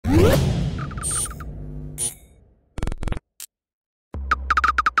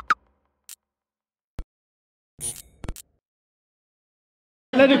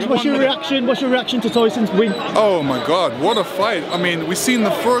Lennox, what's your reaction? What's your reaction to Tyson's win? Oh my God, what a fight! I mean, we seen the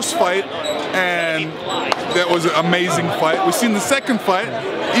first fight, and that was an amazing fight. We seen the second fight,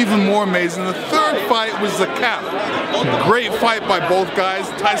 even more amazing. The third fight was the cap. Great fight by both guys.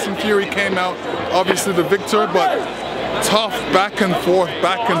 Tyson Fury came out, obviously the victor, but tough back and forth,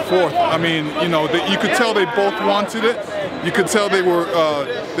 back and forth. I mean, you know, you could tell they both wanted it. You could tell they were,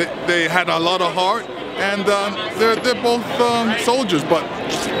 they had a lot of heart, and they're both soldiers. But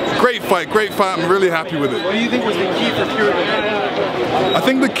great fight, great fight. I'm really happy with it. What do you think was the key for Fury to win? I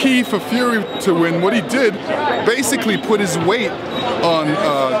think the key for Fury to win, what he did, basically put his weight on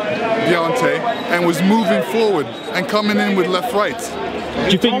Deontay and was moving forward and coming in with left rights.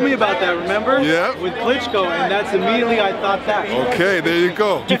 You told me about that, remember? Yeah. With Klitschko, and that's immediately I thought that. Okay, there you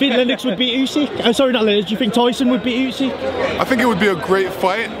go. Do you think Lennox would beat Usyk? Oh, sorry, not Lennox. Do you think Tyson would beat Usyk? I think it would be a great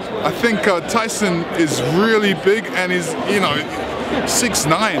fight. I think Tyson is really big, and he's, you know,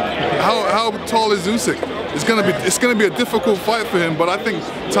 6'9". How tall is Usyk? It's gonna be a difficult fight for him, but I think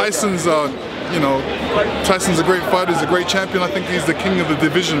Tyson's you know, Tyson's a great fighter, he's a great champion. I think he's the king of the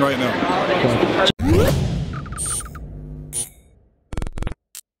division right now.